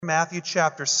Matthew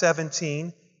chapter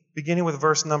 17, beginning with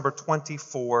verse number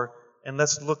 24, and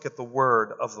let's look at the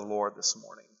word of the Lord this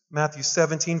morning. Matthew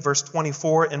 17, verse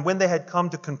 24, and when they had come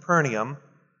to Capernaum,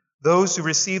 those who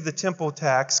received the temple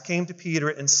tax came to Peter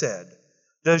and said,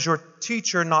 "Does your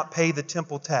teacher not pay the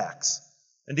temple tax?"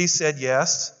 And he said,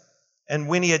 "Yes." And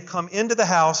when he had come into the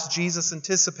house, Jesus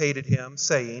anticipated him,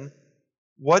 saying,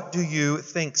 "What do you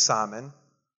think, Simon?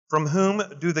 From whom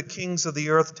do the kings of the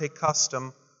earth take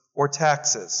custom or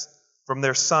taxes, from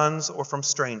their sons or from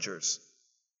strangers?"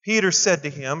 Peter said to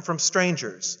him, "From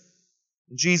strangers."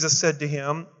 Jesus said to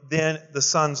him, "Then the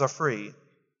sons are free.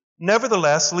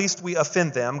 Nevertheless, lest we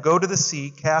offend them, go to the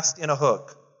sea, cast in a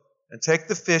hook, and take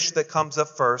the fish that comes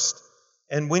up first.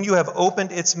 And when you have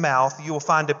opened its mouth, you will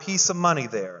find a piece of money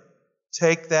there.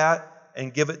 Take that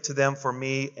and give it to them for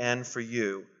me and for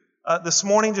you." This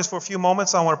morning, just for a few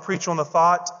moments, I want to preach on the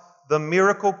thought, the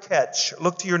miracle catch.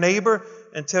 Look to your neighbor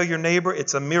and tell your neighbor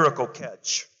it's a miracle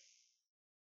catch.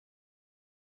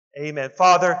 Amen.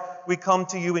 Father, we come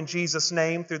to you in Jesus'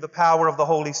 name through the power of the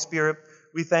Holy Spirit.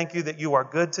 We thank you that you are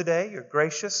good today. You're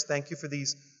gracious. Thank you for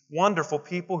these wonderful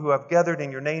people who have gathered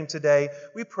in your name today.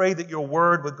 We pray that your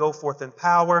word would go forth in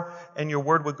power and your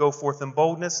word would go forth in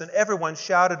boldness. And everyone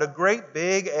shouted a great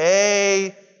big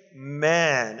amen.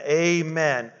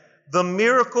 Amen. The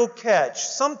miracle catch.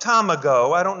 Some time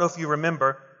ago, I don't know if you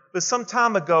remember, but some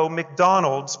time ago,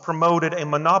 McDonald's promoted a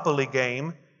Monopoly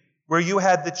game where you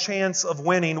had the chance of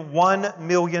winning $1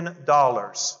 million.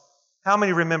 How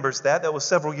many remembers that? That was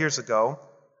several years ago.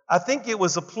 I think it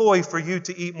was a ploy for you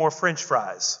to eat more French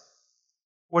fries.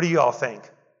 What do you all think?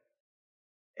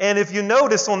 And if you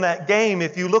notice on that game,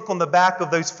 if you look on the back of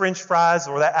those French fries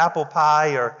or that apple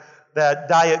pie or that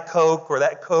Diet Coke or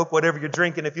that Coke, whatever you're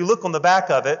drinking, if you look on the back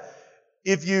of it,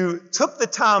 if you took the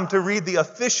time to read the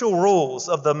official rules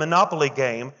of the Monopoly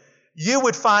game, you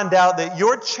would find out that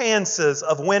your chances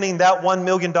of winning that $1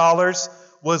 million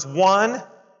was 1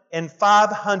 in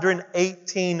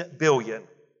 518 billion.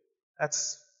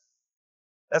 That's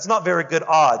not very good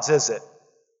odds, is it?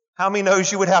 How many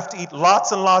knows you would have to eat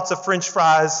lots and lots of French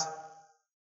fries,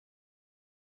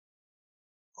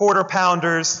 quarter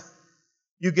pounders?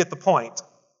 You get the point.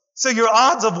 So your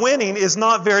odds of winning is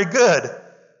not very good.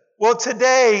 Well,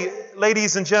 today,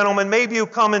 ladies and gentlemen, maybe you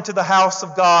come into the house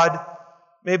of God.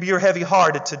 Maybe you're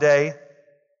heavy-hearted today.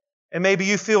 And maybe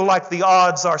you feel like the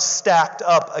odds are stacked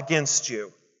up against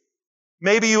you.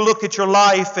 Maybe you look at your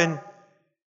life and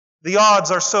the odds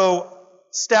are so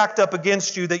stacked up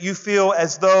against you that you feel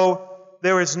as though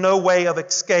there is no way of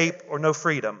escape or no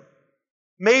freedom.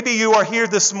 Maybe you are here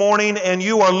this morning and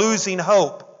you are losing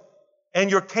hope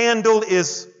and your candle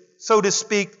is, so to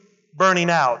speak, burning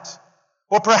out.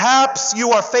 Or perhaps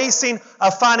you are facing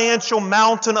a financial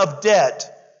mountain of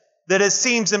debt that it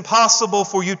seems impossible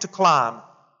for you to climb.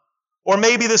 Or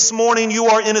maybe this morning you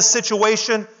are in a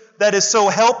situation that is so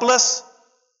helpless,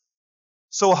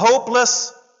 so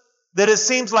hopeless, that it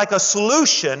seems like a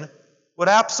solution would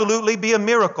absolutely be a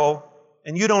miracle,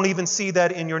 and you don't even see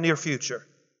that in your near future.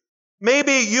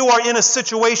 Maybe you are in a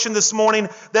situation this morning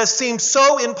that seems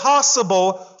so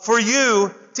impossible for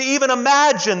you to even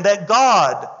imagine that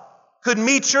God could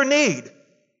meet your need.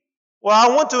 Well,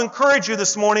 I want to encourage you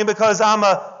this morning because I'm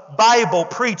a Bible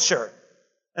preacher.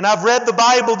 And I've read the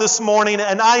Bible this morning,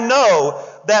 and I know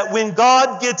that when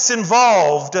God gets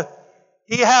involved,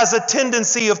 He has a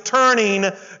tendency of turning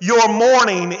your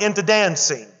mourning into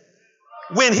dancing.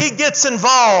 When He gets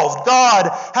involved, God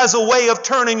has a way of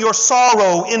turning your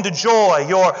sorrow into joy,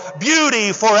 your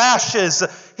beauty for ashes.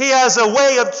 He has a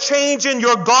way of changing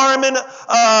your garment,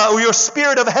 or your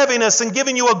spirit of heaviness and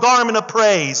giving you a garment of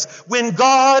praise. When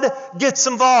God gets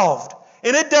involved.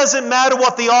 And it doesn't matter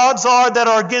what the odds are that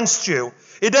are against you.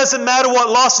 It doesn't matter what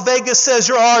Las Vegas says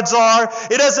your odds are.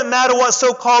 It doesn't matter what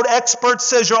so-called experts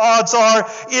says your odds are.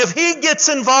 If He gets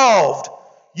involved,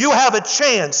 you have a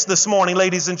chance this morning,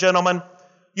 ladies and gentlemen.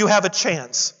 You have a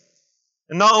chance.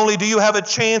 And not only do you have a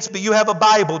chance, but you have a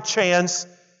Bible chance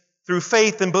through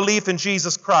faith and belief in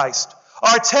Jesus Christ.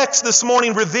 Our text this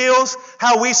morning reveals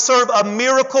how we serve a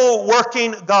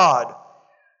miracle-working God.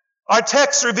 Our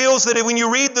text reveals that when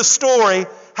you read the story,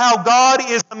 how God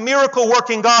is a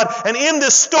miracle-working God. And in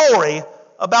this story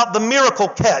about the miracle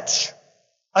catch,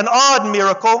 an odd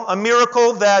miracle, a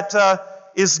miracle that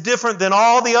is different than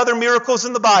all the other miracles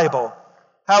in the Bible,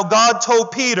 how God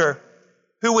told Peter,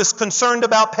 who was concerned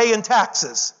about paying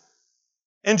taxes.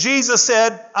 And Jesus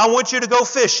said, I want you to go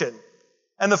fishing.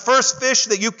 And the first fish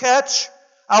that you catch,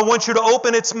 I want you to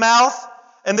open its mouth,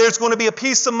 and there's going to be a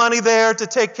piece of money there to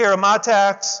take care of my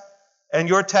tax and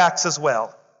your tax as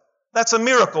well. That's a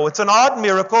miracle. It's an odd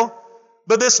miracle,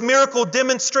 But this miracle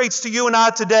demonstrates to you and I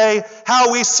today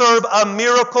how we serve a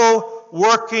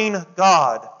miracle-working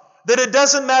God. That it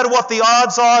doesn't matter what the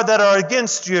odds are that are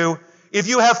against you. If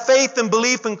you have faith and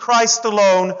belief in Christ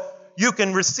alone, you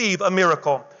can receive a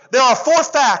miracle. There are 4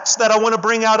 facts that I want to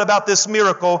bring out about this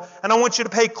miracle, and I want you to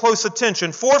pay close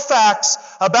attention. 4 facts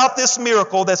about this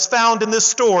miracle that's found in this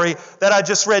story that I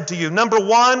just read to you.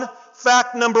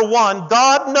 Fact number one,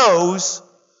 God knows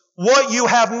what you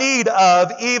have need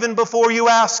of even before you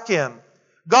ask Him.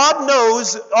 God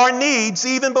knows our needs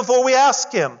even before we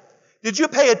ask Him. Did you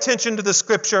pay attention to the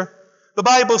scripture? The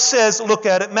Bible says, look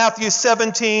at it, Matthew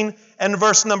 17 and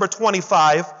verse number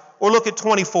 25, or look at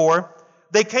 24.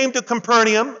 They came to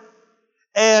Capernaum,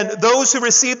 and those who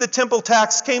received the temple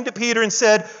tax came to Peter and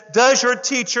said, "Does your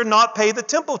teacher not pay the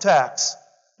temple tax?"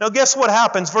 Now guess what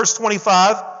happens? Verse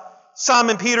 25,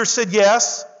 Simon Peter said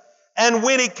yes. And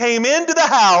when he came into the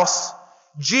house,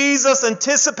 Jesus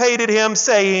anticipated him,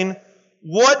 saying,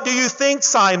 "What do you think,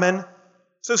 Simon?"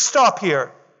 So stop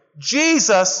here.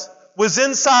 Jesus was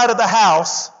inside of the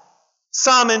house.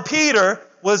 Simon Peter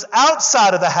was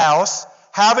outside of the house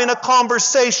having a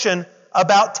conversation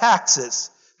about taxes.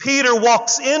 Peter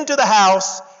walks into the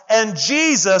house, and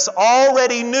Jesus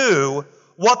already knew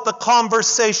what the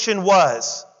conversation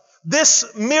was. This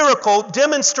miracle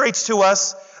demonstrates to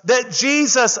us that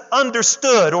Jesus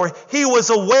understood, or He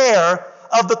was aware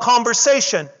of the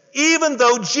conversation, even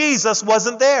though Jesus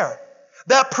wasn't there.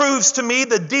 That proves to me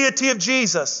the deity of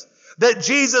Jesus, that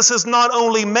Jesus is not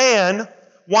only man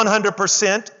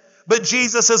 100%, but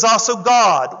Jesus is also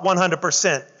God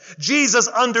 100%. Jesus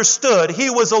understood. He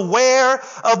was aware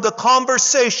of the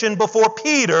conversation before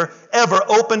Peter ever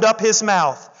opened up his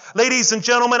mouth. Ladies and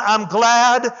gentlemen, I'm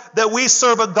glad that we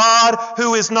serve a God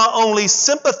who is not only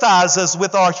sympathizes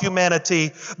with our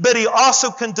humanity, but He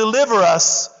also can deliver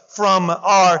us from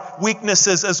our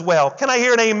weaknesses as well. Can I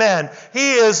hear an amen?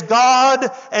 He is God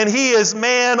and He is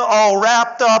man, all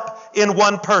wrapped up in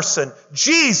one person.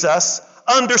 Jesus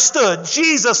understood.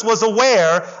 Jesus was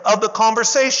aware of the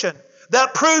conversation.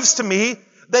 That proves to me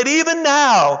that even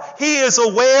now He is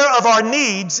aware of our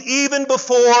needs even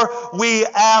before we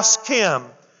ask Him.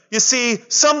 You see,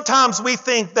 sometimes we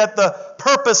think that the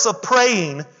purpose of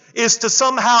praying is to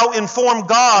somehow inform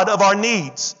God of our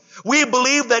needs. We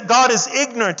believe that God is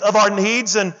ignorant of our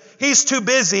needs and He's too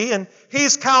busy and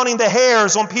He's counting the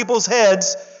hairs on people's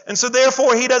heads, and so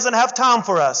therefore He doesn't have time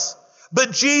for us.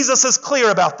 But Jesus is clear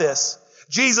about this.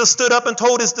 Jesus stood up and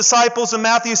told His disciples in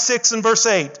Matthew 6 and verse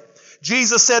 8.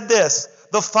 Jesus said this,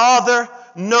 "The Father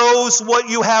knows what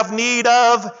you have need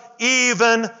of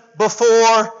even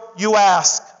before you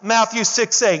ask." Matthew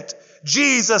 6:8.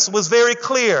 Jesus was very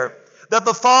clear that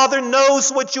the Father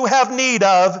knows what you have need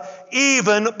of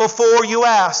even before you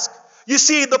ask. You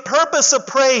see, the purpose of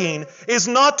praying is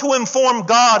not to inform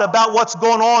God about what's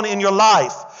going on in your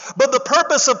life. But the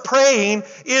purpose of praying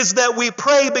is that we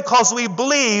pray because we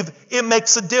believe it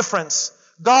makes a difference.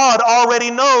 God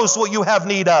already knows what you have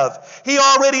need of. He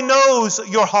already knows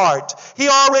your heart. He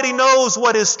already knows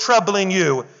what is troubling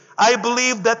you. I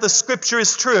believe that the scripture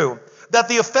is true, that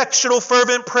the effectual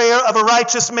fervent prayer of a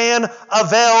righteous man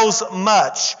avails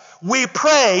much. We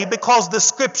pray because the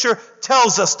scripture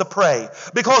tells us to pray.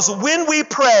 Because when we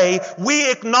pray, we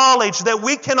acknowledge that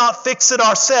we cannot fix it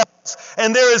ourselves.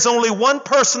 And there is only one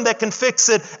person that can fix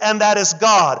it, and that is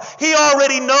God. He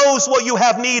already knows what you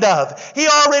have need of. He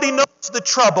already knows the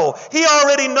trouble. He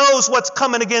already knows what's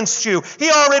coming against you. He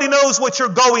already knows what you're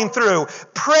going through.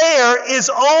 Prayer is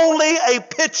only a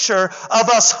picture of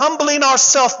us humbling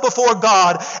ourselves before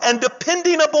God and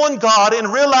depending upon God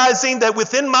and realizing that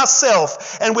within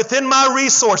myself and within my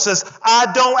resources,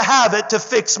 I don't have it to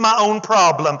fix my own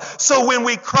problem. So when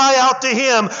we cry out to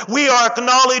Him, we are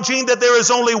acknowledging that there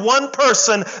is only one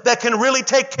person that can really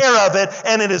take care of it,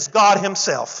 and it is God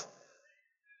Himself.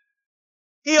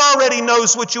 He already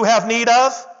knows what you have need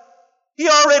of. He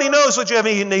already knows what you have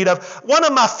need of. One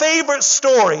of my favorite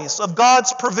stories of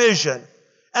God's provision,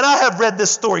 and I have read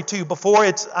this story to you before.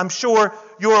 I'm sure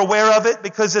you're aware of it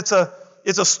because it's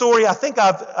a story. I think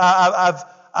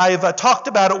I've talked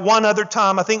about it one other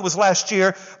time. I think it was last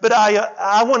year, but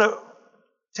I want to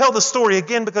tell the story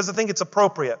again because I think it's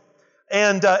appropriate.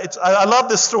 And I love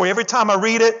this story. Every time I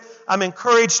read it, I'm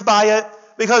encouraged by it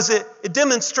because it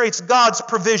demonstrates God's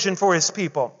provision for His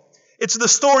people. It's the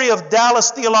story of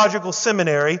Dallas Theological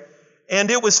Seminary, and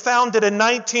it was founded in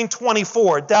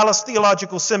 1924, Dallas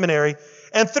Theological Seminary.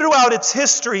 And throughout its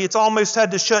history, it's almost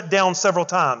had to shut down several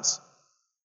times.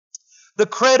 The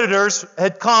creditors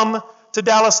had come to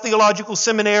Dallas Theological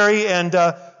Seminary, and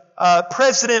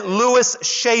President Lewis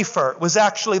Schaefer was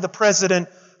actually the president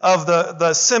of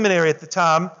the seminary at the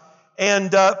time.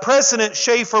 President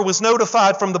Schaefer was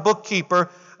notified from the bookkeeper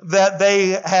that they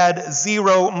had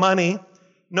zero money,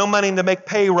 no money to make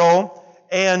payroll.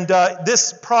 And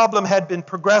this problem had been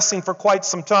progressing for quite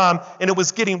some time, and it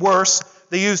was getting worse.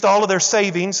 They used all of their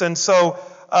savings, and so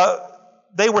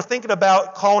they were thinking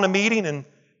about calling a meeting, and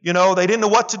they didn't know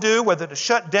what to do, whether to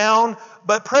shut down.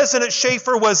 But President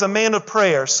Schaefer was a man of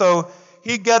prayer, so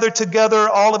he gathered together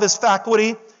all of his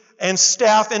faculty and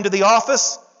staff into the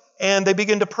office, and they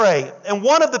began to pray. And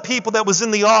one of the people that was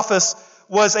in the office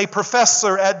was a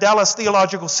professor at Dallas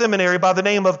Theological Seminary by the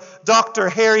name of Dr.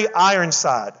 Harry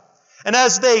Ironside. And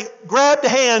as they grabbed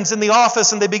hands in the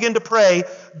office and they began to pray,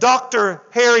 Dr.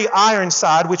 Harry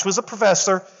Ironside, which was a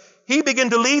professor, he began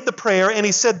to lead the prayer, and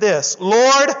he said this: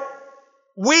 Lord,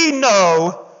 we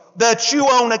know that you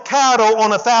own a cattle on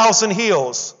 1,000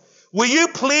 hills. Will you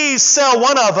please sell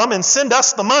one of them and send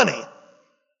us the money?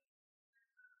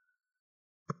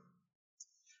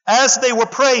 As they were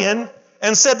praying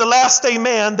and said the last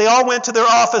amen, they all went to their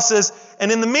offices.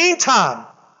 And in the meantime,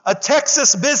 a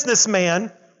Texas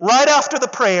businessman, right after the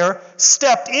prayer,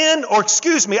 stepped in,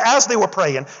 as they were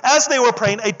praying,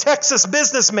 a Texas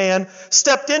businessman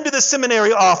stepped into the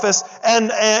seminary office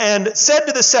and said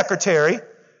to the secretary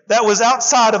that was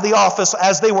outside of the office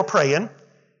as they were praying,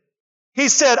 he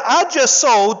said, I just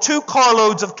sold 2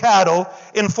 carloads of cattle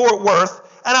in Fort Worth,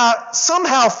 and I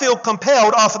somehow feel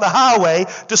compelled off of the highway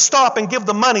to stop and give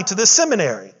the money to the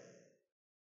seminary.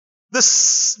 The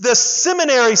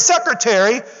seminary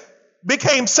secretary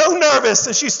became so nervous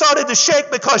and she started to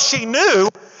shake because she knew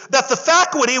that the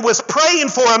faculty was praying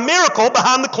for a miracle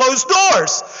behind the closed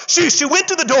doors. She went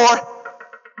to the door,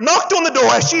 knocked on the door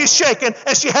as she is shaking,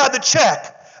 and she had the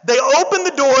check. They opened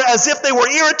the door as if they were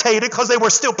irritated because they were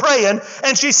still praying,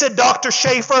 and she said, Dr.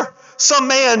 Schaefer, some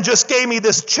man just gave me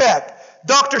this check.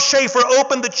 Dr. Schaefer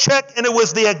opened the check, and it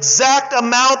was the exact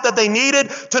amount that they needed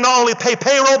to not only pay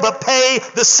payroll, but pay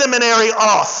the seminary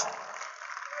off.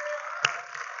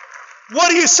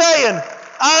 What are you saying?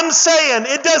 I'm saying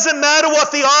it doesn't matter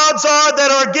what the odds are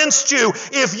that are against you.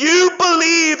 If you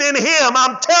believe in Him,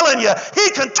 I'm telling you, He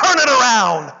can turn it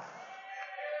around.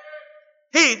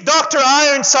 Dr.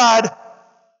 Ironside,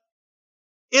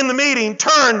 in the meeting,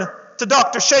 turned to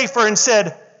Dr. Schaefer and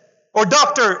said, or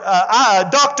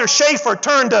Dr. Schaefer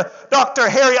turned to Dr.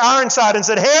 Harry Ironside and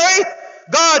said, Harry,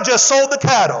 God just sold the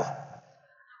cattle.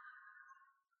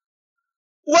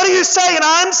 What are you saying?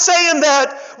 I'm saying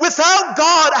that without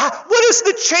God, what is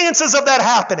the chances of that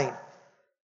happening?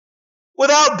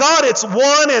 Without God, it's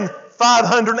 1 in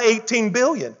 518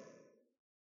 billion.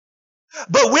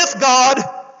 But with God,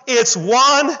 it's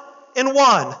 1 in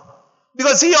 1.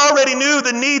 Because He already knew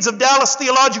the needs of Dallas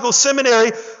Theological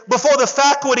Seminary before the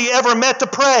faculty ever met to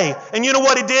pray. And you know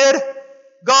what He did?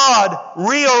 God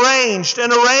rearranged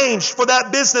and arranged for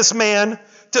that businessman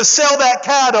to sell that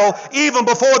cattle even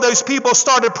before those people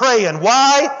started praying.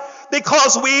 Why?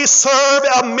 Because we serve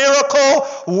a miracle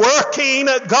working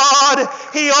God.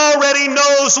 He already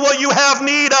knows what you have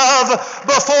need of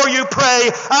before you pray.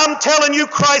 I'm telling you,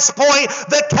 Christ Point,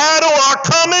 the cattle are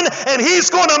coming, and He's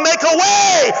going to make a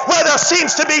way where there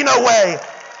seems to be no way.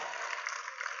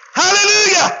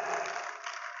 Hallelujah.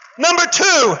 Number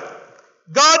 2,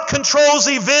 God controls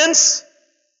events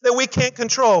that we can't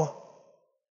control.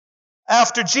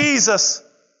 After Jesus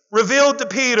revealed to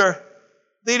Peter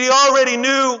that He already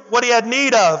knew what he had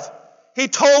need of, He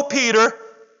told Peter,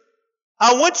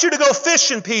 I want you to go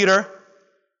fishing, Peter,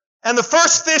 and the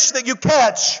first fish that you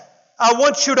catch, I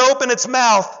want you to open its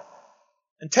mouth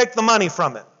and take the money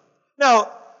from it.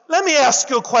 Now, let me ask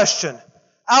you a question.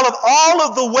 Out of all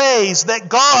of the ways that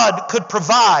God could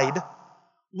provide,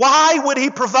 why would He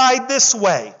provide this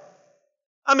way?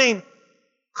 I mean,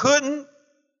 couldn't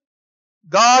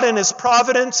God in His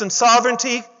providence and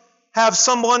sovereignty have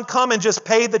someone come and just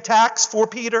pay the tax for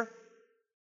Peter?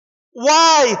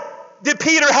 Why did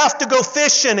Peter have to go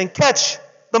fishing and catch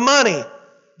the money,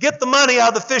 get the money out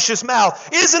of the fish's mouth?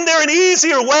 Isn't there an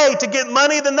easier way to get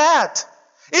money than that?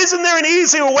 Isn't there an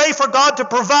easier way for God to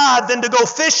provide than to go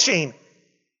fishing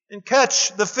and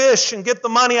catch the fish and get the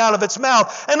money out of its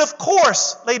mouth? And of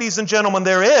course, ladies and gentlemen,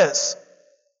 there is.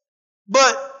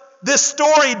 But this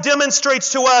story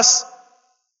demonstrates to us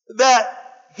that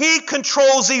He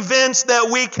controls events that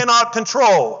we cannot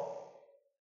control.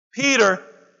 Peter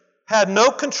had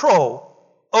no control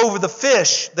over the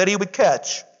fish that he would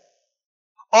catch.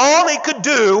 All he could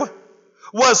do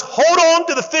was hold on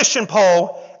to the fishing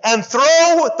pole and throw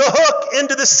the hook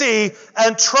into the sea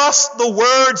and trust the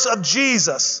words of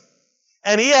Jesus.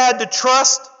 And he had to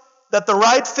trust that the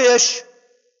right fish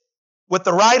with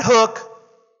the right hook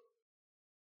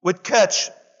would catch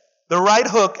The right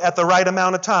hook at the right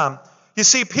amount of time. You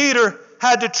see, Peter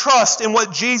had to trust in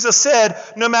what Jesus said,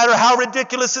 no matter how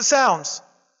ridiculous it sounds.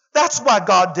 That's why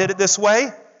God did it this way.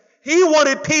 He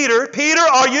wanted Peter,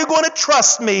 are you going to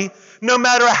trust me no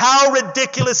matter how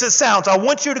ridiculous it sounds? I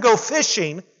want you to go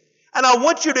fishing, and I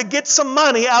want you to get some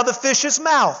money out of the fish's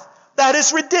mouth. That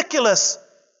is ridiculous.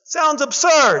 Sounds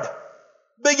absurd.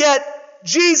 But yet,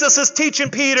 Jesus is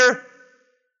teaching Peter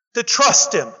to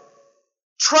trust him.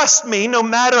 Trust me no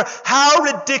matter how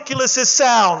ridiculous it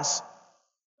sounds.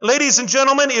 Ladies and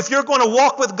gentlemen, if you're going to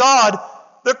walk with God,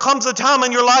 there comes a time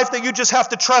in your life that you just have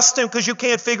to trust him because you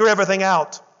can't figure everything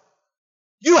out.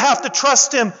 You have to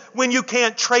trust him when you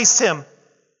can't trace him.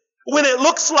 When it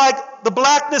looks like the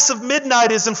blackness of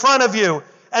midnight is in front of you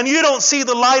and you don't see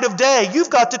the light of day, you've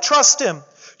got to trust him.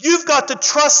 You've got to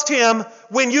trust him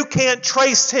when you can't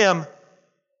trace him.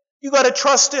 You've got to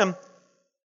trust him.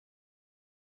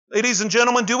 Ladies and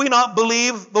gentlemen, do we not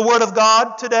believe the Word of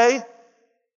God today?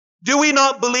 Do we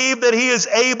not believe that he is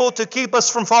able to keep us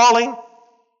from falling?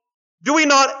 Do we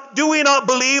not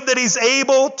believe that he's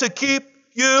able to keep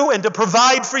you and to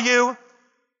provide for you?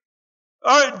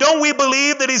 Or don't we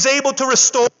believe that he's able to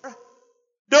restore?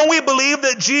 Don't we believe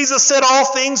that Jesus said all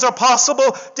things are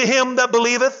possible to him that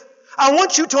believeth? I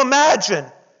want you to imagine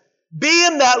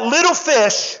being that little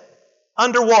fish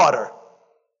underwater,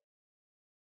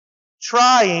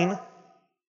 trying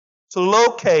to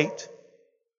locate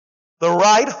the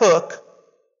right hook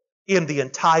in the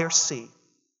entire sea.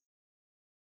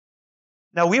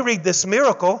 Now we read this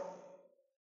miracle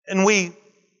and we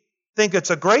think it's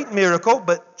a great miracle,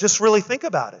 but just really think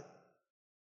about it.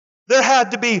 There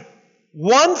had to be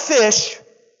one fish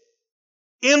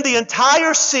in the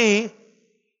entire sea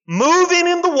moving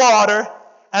in the water,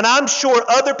 and I'm sure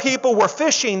other people were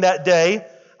fishing that day.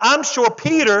 I'm sure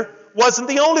Peter wasn't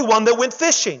the only one that went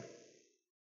fishing.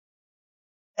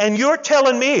 And you're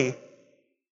telling me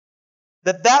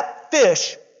that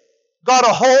fish got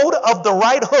a hold of the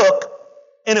right hook,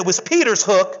 and it was Peter's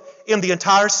hook in the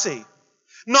entire sea.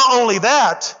 Not only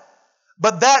that,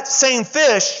 but that same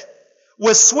fish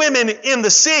was swimming in the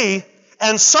sea,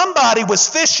 and somebody was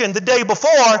fishing the day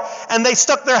before, and they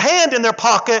stuck their hand in their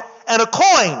pocket, and a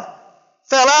coin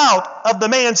fell out of the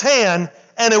man's hand,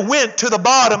 and it went to the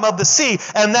bottom of the sea.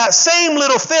 And that same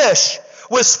little fish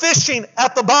was fishing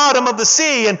at the bottom of the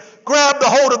sea and grabbed a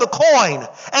hold of the coin.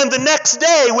 And the next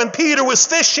day when Peter was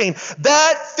fishing,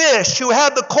 that fish who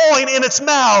had the coin in its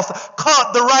mouth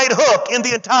caught the right hook in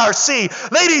the entire sea.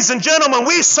 Ladies and gentlemen,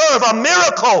 we serve a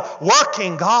miracle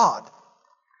working God.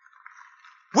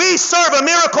 We serve a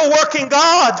miracle working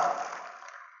God.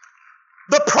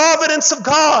 The providence of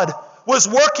God was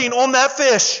working on that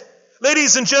fish.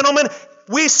 Ladies and gentlemen,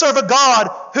 we serve a God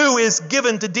who is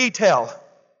given to detail.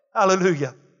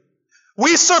 Hallelujah.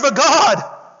 We serve a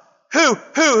God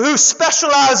who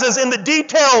specializes in the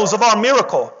details of our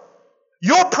miracle.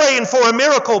 You're praying for a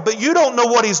miracle, but you don't know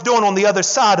what he's doing on the other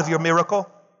side of your miracle.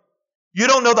 You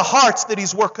don't know the hearts that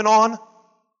he's working on.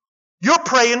 You're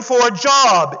praying for a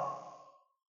job.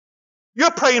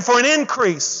 You're praying for an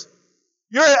increase.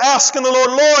 You're asking the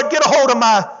Lord, get a hold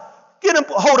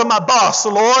of my boss,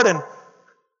 Lord, and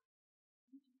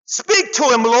speak to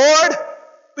him, Lord.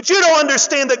 But you don't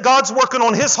understand that God's working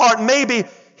on his heart. Maybe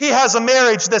he has a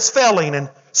marriage that's failing, and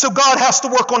so God has to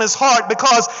work on his heart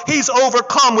because he's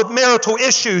overcome with marital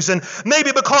issues. And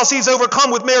maybe because he's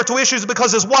overcome with marital issues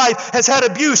because his wife has had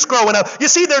abuse growing up. You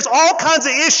see, there's all kinds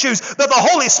of issues that the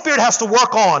Holy Spirit has to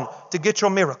work on to get your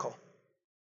miracle.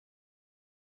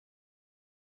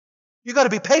 You got to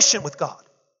be patient with God.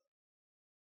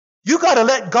 You got to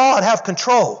let God have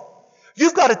control.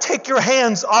 You've got to take your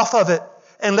hands off of it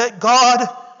and let God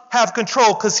have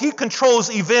control, because he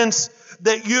controls events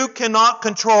that you cannot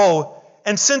control.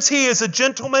 And since he is a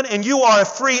gentleman and you are a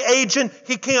free agent,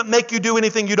 he can't make you do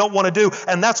anything you don't want to do.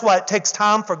 And that's why it takes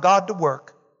time for God to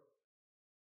work.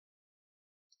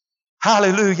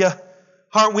 Hallelujah.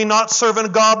 Aren't we not serving a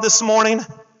God this morning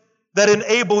that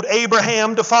enabled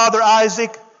Abraham to father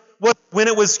Isaac when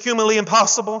it was humanly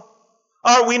impossible?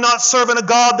 Are we not serving a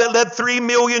God that led 3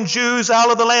 million Jews out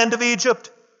of the land of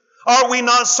Egypt? Are we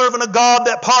not serving a God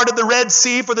that parted the Red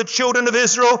Sea for the children of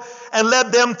Israel and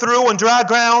led them through on dry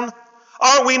ground?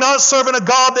 Are we not serving a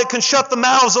God that can shut the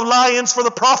mouths of lions for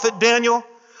the prophet Daniel?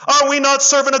 Are we not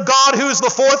serving a God who is the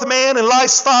fourth man in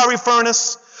life's fiery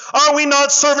furnace? Are we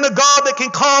not serving a God that can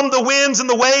calm the winds and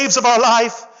the waves of our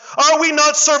life? Are we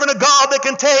not serving a God that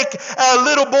can take a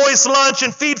little boy's lunch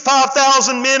and feed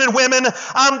 5,000 men and women?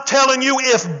 I'm telling you,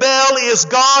 if Baal is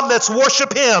God, let's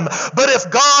worship him. But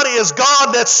if God is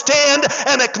God, let's stand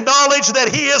and acknowledge that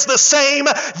he is the same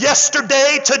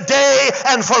yesterday, today,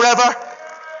 and forever.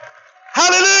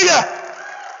 Hallelujah.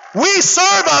 We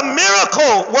serve a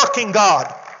miracle working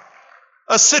God.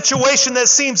 A situation that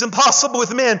seems impossible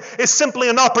with men is simply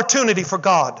an opportunity for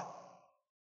God.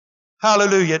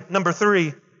 Hallelujah. Number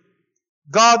 3,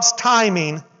 God's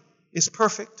timing is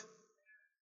perfect.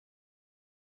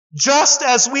 Just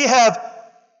as we have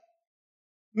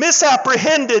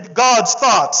misapprehended God's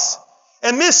thoughts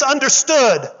and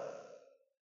misunderstood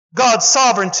God's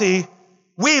sovereignty,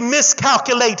 we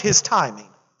miscalculate His timing.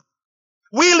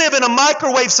 We live in a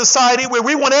microwave society where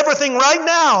we want everything right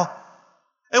now.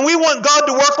 And we want God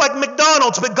to work like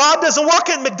McDonald's, but God doesn't work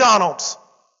at McDonald's.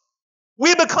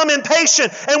 We become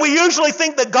impatient, and we usually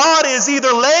think that God is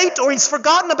either late or He's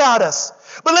forgotten about us.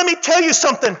 But let me tell you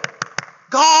something.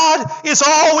 God is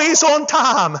always on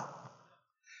time.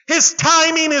 His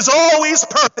timing is always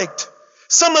perfect.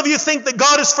 Some of you think that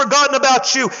God has forgotten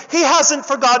about you. He hasn't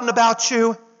forgotten about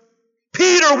you.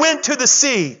 Peter went to the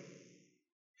sea,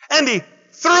 and he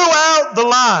threw out the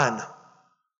line.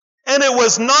 And it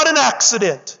was not an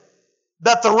accident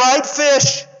that the right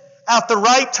fish at the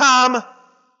right time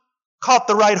caught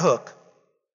the right hook.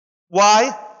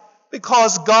 Why?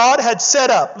 Because God had set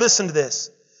up, listen to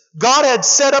this, God had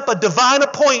set up a divine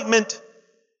appointment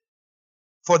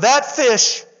for that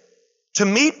fish to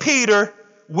meet Peter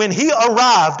when he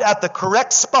arrived at the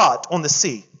correct spot on the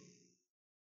sea.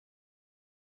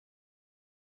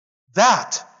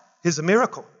 That is a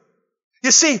miracle.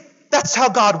 You see, that's how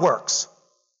God works.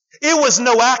 It was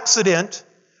no accident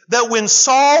that when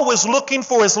Saul was looking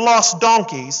for his lost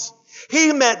donkeys,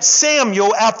 he met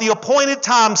Samuel at the appointed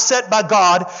time set by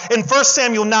God in 1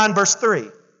 Samuel 9 verse 3.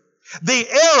 The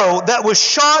arrow that was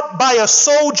shot by a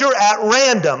soldier at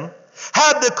random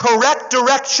had the correct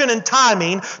direction and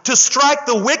timing to strike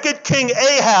the wicked king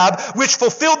Ahab, which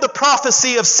fulfilled the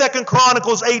prophecy of 2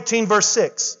 Chronicles 18 verse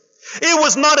 6. It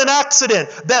was not an accident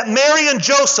that Mary and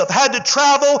Joseph had to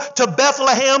travel to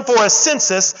Bethlehem for a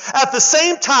census at the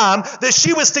same time that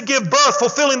she was to give birth,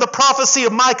 fulfilling the prophecy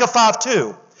of Micah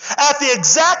 5:2. At the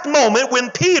exact moment when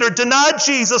Peter denied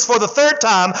Jesus for the 3rd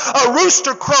time, a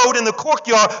rooster crowed in the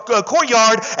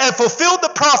courtyard and fulfilled the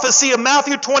prophecy of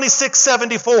Matthew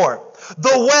 26:74.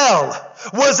 The well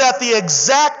was at the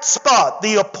exact spot,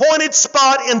 the appointed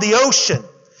spot in the ocean,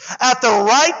 at the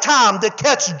right time to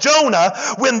catch Jonah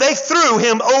when they threw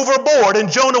him overboard in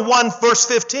Jonah 1 verse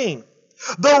 15.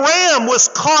 The ram was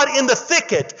caught in the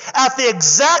thicket at the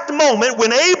exact moment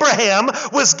when Abraham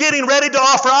was getting ready to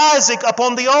offer Isaac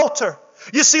upon the altar.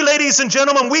 You see, ladies and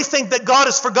gentlemen, we think that God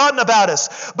has forgotten about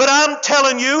us. But I'm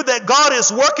telling you that God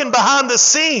is working behind the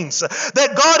scenes,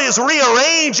 that God is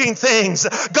rearranging things.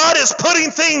 God is putting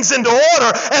things into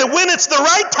order. And when it's the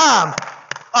right time,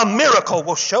 a miracle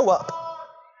will show up.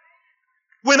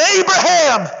 When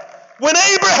Abraham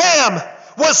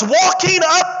was walking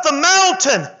up the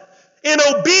mountain in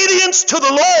obedience to the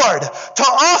Lord to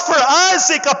offer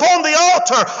Isaac upon the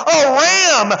altar, a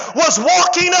ram was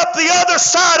walking up the other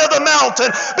side of the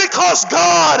mountain because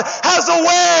God has a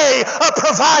way of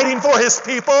providing for His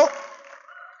people.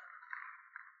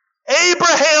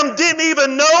 Abraham didn't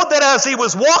even know that as he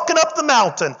was walking up the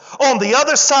mountain, on the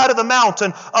other side of the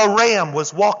mountain, a ram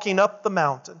was walking up the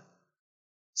mountain.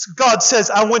 So God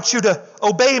says, I want you to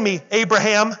obey me,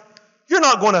 Abraham. You're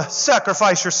not going to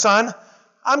sacrifice your son.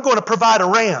 I'm going to provide a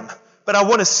ram, but I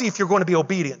want to see if you're going to be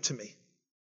obedient to me.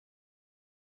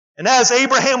 And as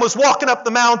Abraham was walking up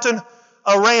the mountain,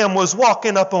 a ram was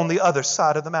walking up on the other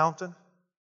side of the mountain.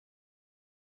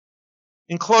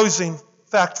 In closing,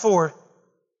 fact 4,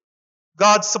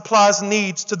 God supplies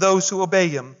needs to those who obey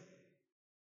Him.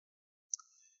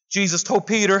 Jesus told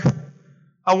Peter,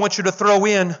 I want you to throw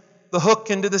in the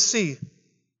hook into the sea.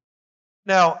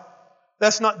 Now,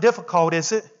 that's not difficult,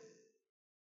 is it?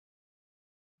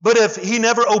 But if he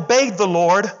never obeyed the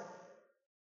Lord,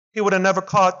 he would have never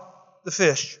caught the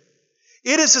fish.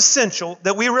 It is essential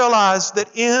that we realize that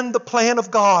in the plan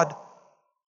of God,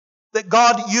 that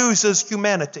God uses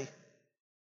humanity.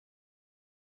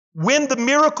 When the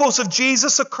miracles of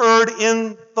Jesus occurred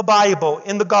in the Bible,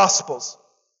 in the Gospels,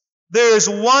 there is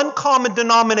one common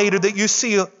denominator that you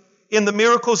see in the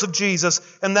miracles of Jesus,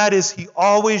 and that is He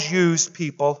always used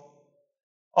people.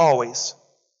 Always.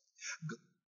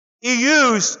 He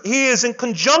is in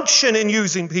conjunction in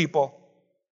using people.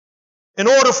 In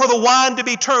order for the water to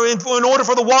be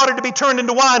turned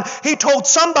into wine, He told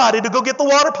somebody to go get the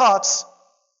water pots.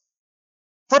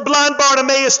 For blind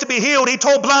Bartimaeus to be healed, He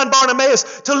told blind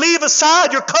Bartimaeus to leave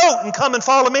aside your coat and come and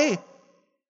follow me.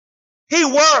 He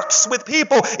works with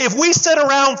people. If we sit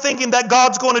around thinking that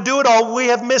God's going to do it all, we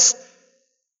have missed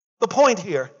the point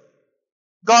here.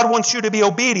 God wants you to be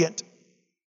obedient.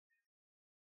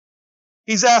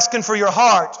 He's asking for your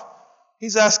heart.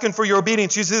 He's asking for your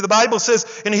obedience. You see, the Bible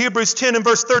says in Hebrews 10 and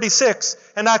verse 36,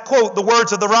 and I quote the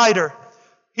words of the writer,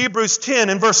 Hebrews 10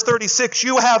 and verse 36,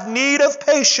 you have need of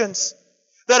patience,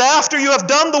 that after you have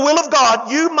done the will of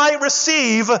God, you might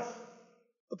receive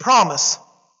the promise.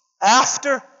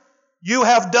 After you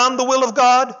have done the will of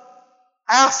God,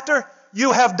 after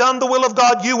you have done the will of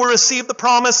God, you will receive the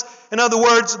promise. In other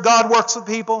words, God works with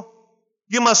people.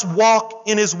 You must walk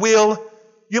in His will.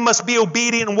 You must be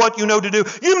obedient in what you know to do.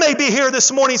 You may be here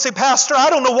this morning and say, Pastor, I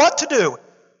don't know what to do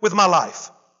with my life.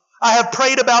 I have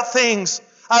prayed about things.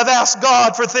 I've asked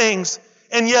God for things.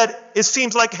 And yet it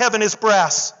seems like heaven is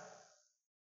brass.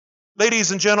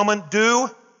 Ladies and gentlemen, do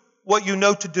what you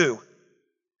know to do.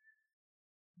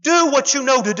 Do what you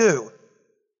know to do.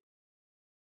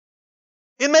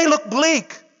 It may look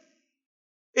bleak.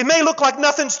 It may look like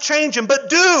nothing's changing, but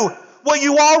do what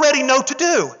you already know to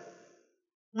do.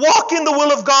 Walk in the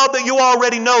will of God that you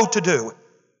already know to do.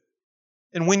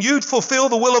 And when you fulfill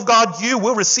the will of God, you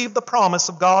will receive the promise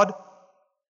of God.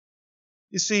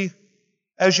 You see,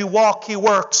 as you walk, He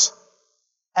works.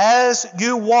 As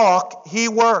you walk, He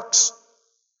works.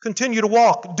 Continue to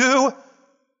walk. Do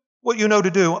what you know to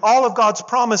do. All of God's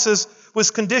promises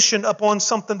was conditioned upon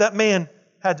something that man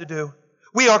had to do.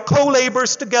 We are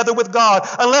co-laborers together with God.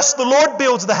 Unless the Lord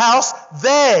builds the house,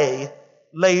 they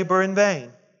labor in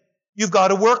vain. You've got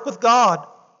to work with God.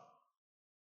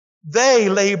 They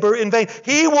labor in vain.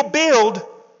 He will build,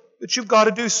 but you've got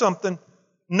to do something.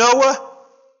 Noah,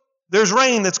 there's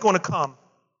rain that's going to come.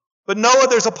 But Noah,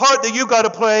 there's a part that you got to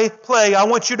play. I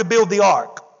want you to build the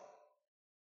ark.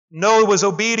 Noah was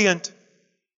obedient,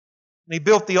 and he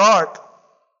built the ark.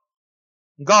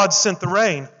 God sent the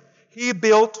rain. He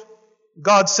built,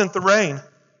 God sent the rain.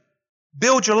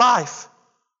 Build your life.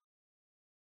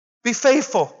 Be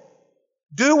faithful.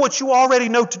 Do what you already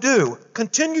know to do.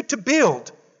 Continue to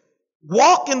build.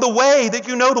 Walk in the way that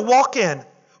you know to walk in.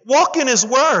 Walk in His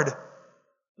Word.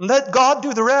 Let God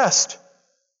do the rest.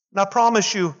 And I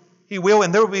promise you, He will.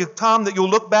 And there will be a time that you'll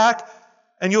look back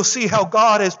and you'll see how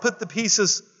God has put the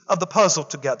pieces of the puzzle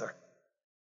together.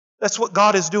 That's what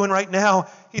God is doing right now.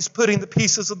 He's putting the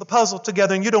pieces of the puzzle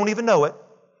together and you don't even know it.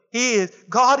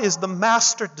 God is the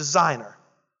master designer.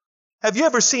 Have you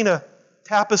ever seen a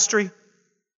tapestry?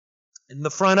 In the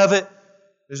front of it,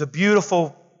 there's a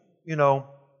beautiful,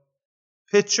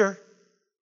 picture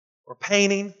or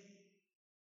painting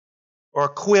or a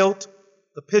quilt.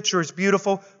 The picture is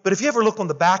beautiful. But if you ever look on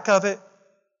the back of it,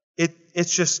 it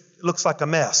looks like a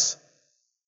mess.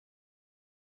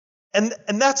 And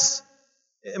that's,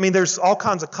 there's all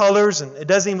kinds of colors and it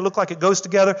doesn't even look like it goes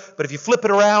together. But if you flip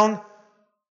it around,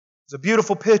 it's a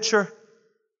beautiful picture.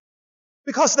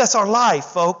 Because that's our life,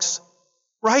 folks.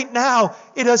 Right now,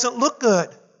 it doesn't look good.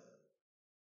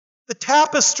 The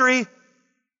tapestry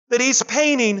that He's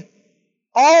painting,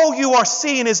 all you are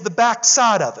seeing is the back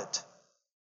side of it.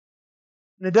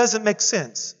 And it doesn't make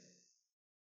sense.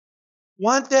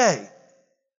 One day,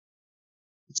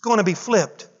 it's going to be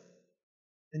flipped.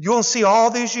 And you'll see all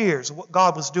these years of what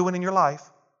God was doing in your life.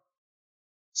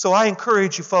 So I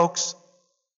encourage you, folks,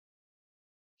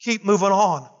 keep moving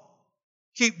on.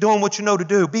 Keep doing what you know to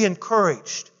do. Be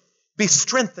encouraged. Be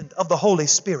strengthened of the Holy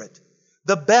Spirit.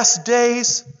 The best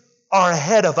days are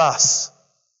ahead of us.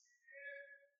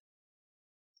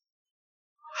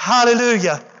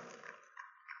 Hallelujah.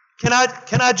 Can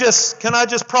I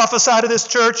just prophesy to this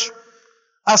church?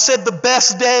 I said the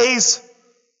best days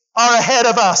are ahead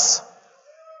of us.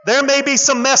 There may be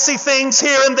some messy things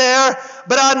here and there,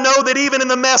 but I know that even in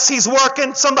the mess He's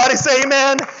working. Somebody say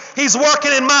amen. He's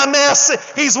working in my mess.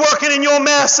 He's working in your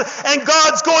mess. And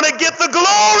God's going to get the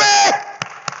glory.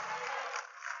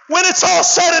 When it's all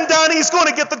said and done, He's going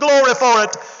to get the glory for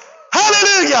it.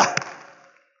 Hallelujah.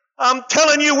 I'm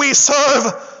telling you, we serve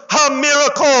a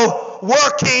miracle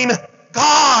working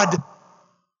God.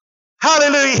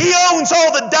 Hallelujah. He owns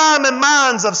all the diamond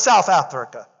mines of South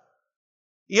Africa.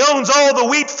 He owns all the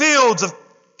wheat fields of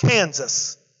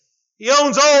Kansas. He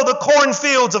owns all the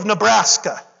cornfields of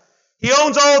Nebraska. He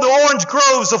owns all the orange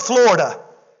groves of Florida.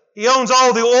 He owns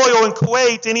all the oil in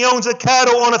Kuwait, and He owns the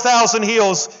cattle on 1,000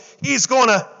 hills. He's going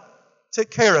to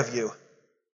take care of you.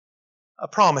 I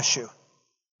promise you.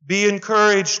 Be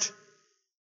encouraged.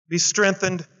 Be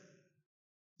strengthened.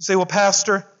 You say, well,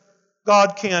 Pastor,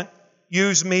 God can't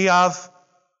use me. I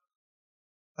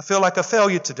feel like a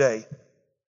failure today.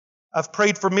 I've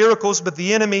prayed for miracles, but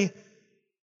the enemy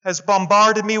has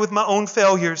bombarded me with my own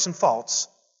failures and faults.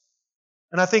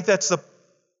 And I think that's the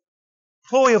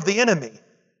ploy of the enemy.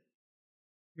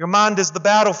 Your mind is the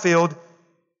battlefield.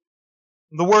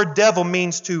 The word devil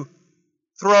means to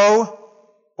throw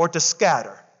or to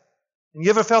scatter. And you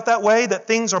ever felt that way, that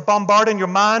things are bombarding your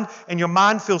mind and your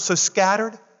mind feels so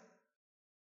scattered?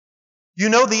 You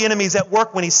know the enemy's at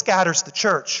work when he scatters the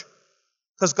church,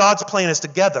 because God's plan is to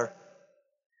gather.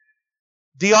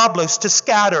 Diablos, to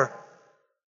scatter,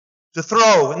 to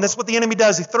throw. And that's what the enemy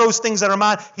does. He throws things at our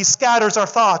mind. He scatters our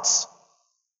thoughts.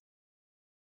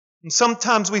 And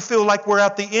sometimes we feel like we're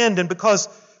at the end, and because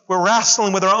we're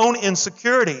wrestling with our own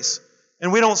insecurities,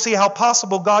 and we don't see how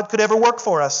possible God could ever work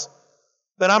for us.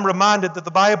 But I'm reminded that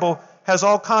the Bible has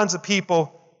all kinds of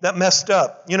people that messed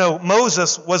up. You know,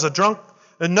 Moses was a drunk,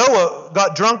 and Noah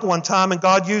got drunk one time and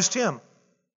God used him.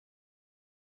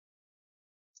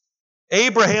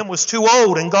 Abraham was too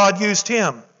old and God used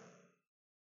him.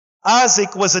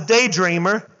 Isaac was a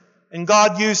daydreamer and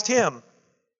God used him.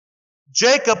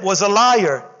 Jacob was a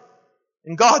liar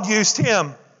and God used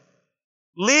him.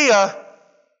 Leah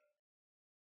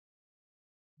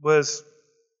was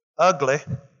ugly.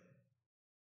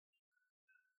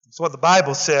 That's what the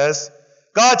Bible says.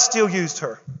 God still used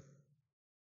her.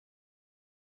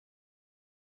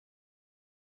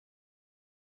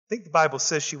 I think the Bible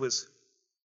says she was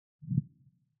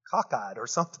cockeyed or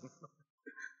something.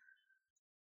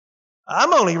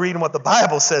 I'm only reading what the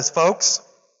Bible says, folks.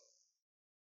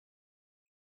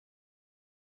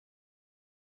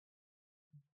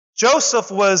 Joseph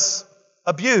was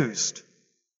abused.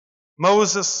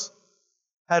 Moses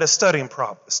had a stuttering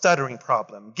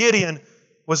problem. Gideon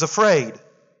was afraid.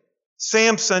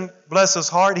 Samson, bless his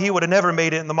heart, he would have never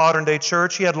made it in the modern day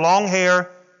church. He had long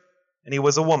hair and he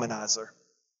was a womanizer.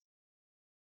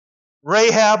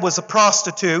 Rahab was a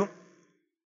prostitute.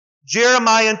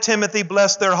 Jeremiah and Timothy,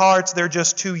 bless their hearts, they're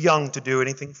just too young to do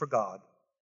anything for God.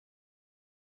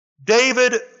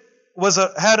 David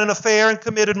had an affair and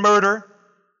committed murder.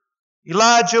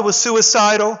 Elijah was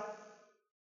suicidal.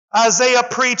 Isaiah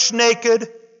preached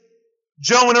naked.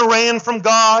 Jonah ran from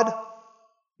God.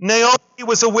 Naomi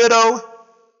was a widow.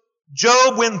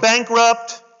 Job went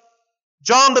bankrupt.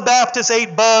 John the Baptist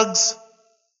ate bugs.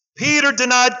 Peter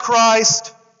denied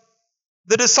Christ.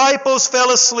 The disciples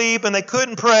fell asleep and they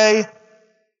couldn't pray.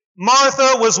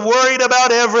 Martha was worried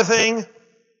about everything.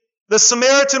 The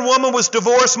Samaritan woman was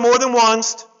divorced more than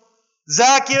once.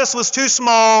 Zacchaeus was too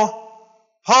small.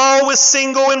 Paul was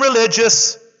single and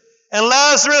religious. And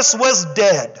Lazarus was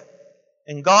dead.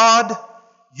 And God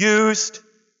used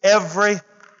every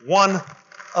one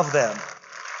of them.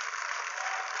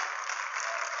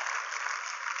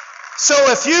 So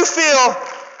if you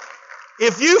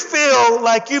feel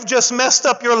like you've just messed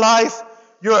up your life,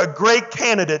 you're a great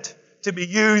candidate to be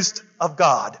used of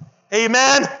God.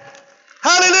 Amen?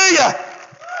 Hallelujah!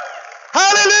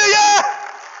 Hallelujah!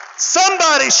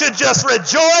 Somebody should just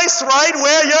rejoice right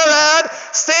where you're at.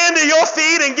 Stand to your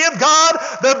feet and give God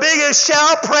the biggest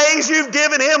shout praise you've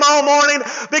given Him all morning,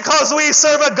 because we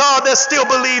serve a God that still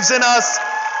believes in us.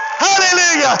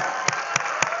 Hallelujah!